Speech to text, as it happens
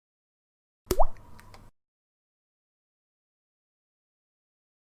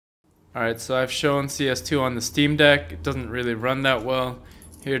Alright, so I've shown CS2 on the Steam Deck. It doesn't really run that well.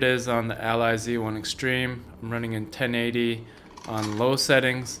 Here it is on the Ally Z1 Extreme. I'm running in 1080 on low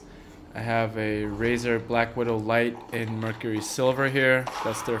settings. I have a Razer Black Widow Lite in Mercury Silver here.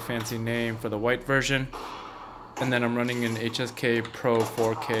 That's their fancy name for the white version. And then I'm running an HSK Pro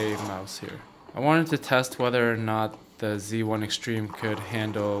 4K mouse here. I wanted to test whether or not the Z1 Extreme could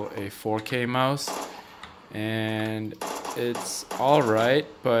handle a 4K mouse. And it's alright,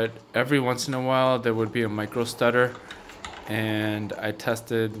 but every once in a while there would be a Microstutter, and I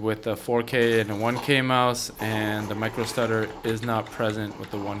tested with a 4K and a 1K mouse, and the Microstutter is not present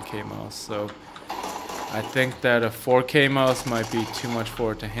with the 1K mouse. So I think that a 4K mouse might be too much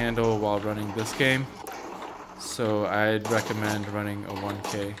for it to handle while running this game. So I'd recommend running a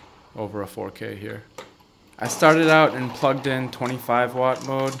 1K over a 4K here. I started out in plugged in 25 watt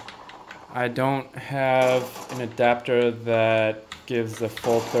mode. I don't have an adapter that gives the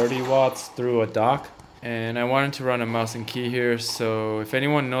full 30 watts through a dock, and I wanted to run a mouse and key here, so if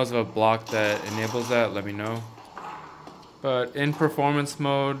anyone knows of a block that enables that, let me know. But in performance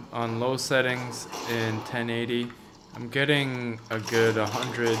mode on low settings in 1080, I'm getting a good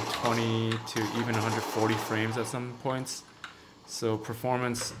 120 to even 140 frames at some points. So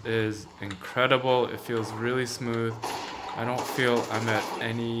performance is incredible. It feels really smooth. I don't feel I'm at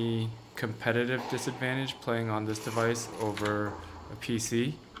any competitive disadvantage playing on this device over a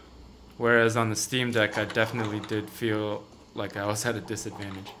PC, whereas on the Steam Deck I definitely did feel like I was at a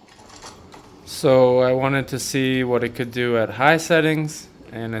disadvantage. So I wanted to see what it could do at high settings,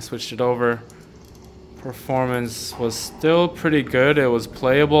 and I switched it over. Performance was still pretty good. It was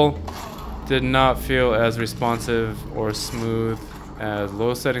playable. Did not feel as responsive or smooth as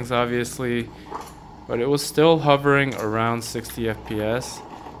low settings obviously, but it was still hovering around 60 FPS.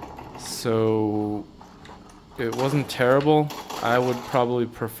 So it wasn't terrible. I would probably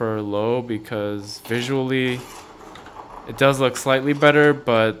prefer low because visually it does look slightly better,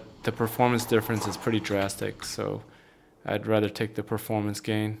 but the performance difference is pretty drastic. So I'd rather take the performance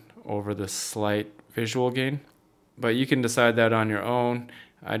gain over the slight visual gain. But you can decide that on your own.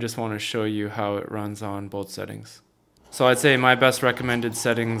 I just want to show you how it runs on both settings. So I'd say my best recommended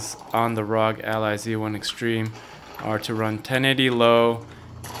settings on the ROG Ally Z1 Extreme are to run 1080 low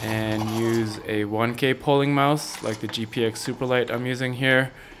and use a 1K polling mouse like the GPX Superlight I'm using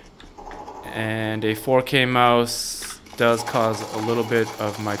here. And a 4K mouse does cause a little bit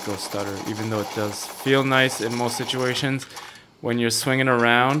of Microstutter, even though it does feel nice in most situations. When you're swinging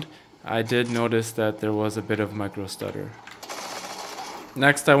around, I did notice that there was a bit of Microstutter.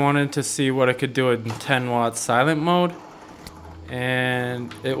 Next, I wanted to see what I could do in 10 watt silent mode,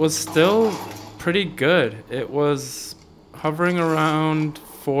 and it was still pretty good. It was hovering around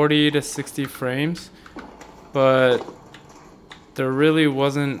 40 to 60 frames, but there really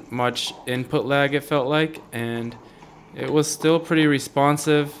wasn't much input lag, it felt like, and it was still pretty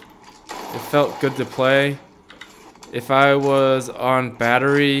responsive. It felt good to play. If I was on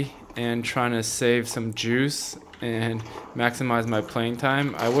battery and trying to save some juice and maximize my playing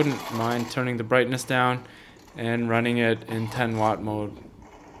time, I wouldn't mind turning the brightness down and running it in 10 watt mode.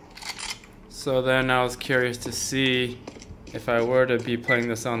 So then I was curious to see if I were to be playing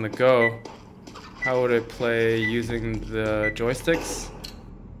this on the go, how would it play using the joysticks?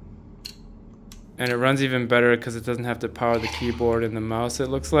 And it runs even better because it doesn't have to power the keyboard and the mouse, it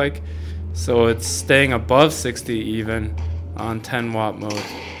looks like. So it's staying above 60 even on 10 watt mode.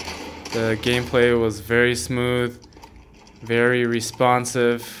 The gameplay was very smooth, very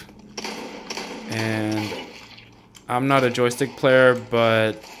responsive, and I'm not a joystick player,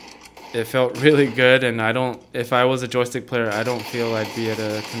 but it felt really good, and if I was a joystick player, I don't feel I'd be at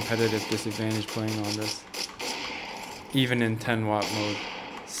a competitive disadvantage playing on this, even in 10 watt mode.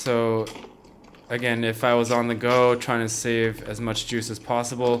 So again, if I was on the go trying to save as much juice as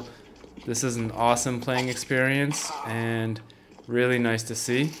possible, this is an awesome playing experience and really nice to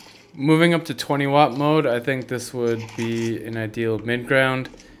see. Moving up to 20 watt mode, I think this would be an ideal mid-ground.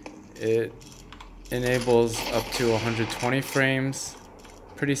 It enables up to 120 frames.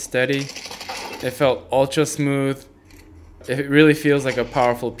 Pretty steady. It felt ultra smooth. It really feels like a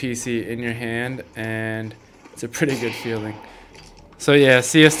powerful PC in your hand, and it's a pretty good feeling. So yeah,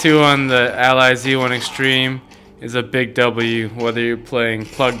 CS2 on the Ally Z1 Extreme is a big W, whether you're playing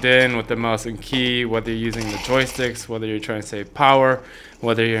plugged in with the mouse and key, whether you're using the joysticks, whether you're trying to save power,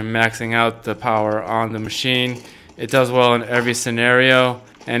 whether you're maxing out the power on the machine. It does well in every scenario,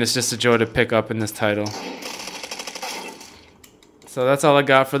 and it's just a joy to pick up in this title. So that's all I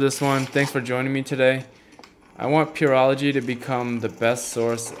got for this one. Thanks for joining me today. I want Pyurologie to become the best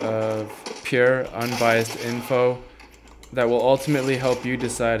source of pure, unbiased info that will ultimately help you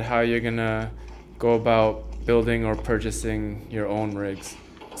decide how you're gonna go about building or purchasing your own rigs.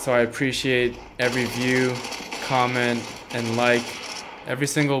 So I appreciate every view, comment, and like. Every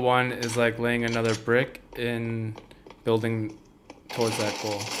single one is like laying another brick in building towards that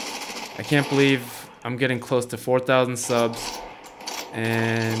goal. I can't believe I'm getting close to 4,000 subs,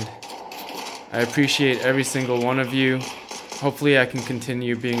 and I appreciate every single one of you. Hopefully I can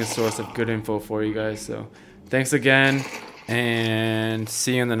continue being a source of good info for you guys. So thanks again, and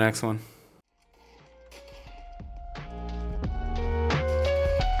see you in the next one.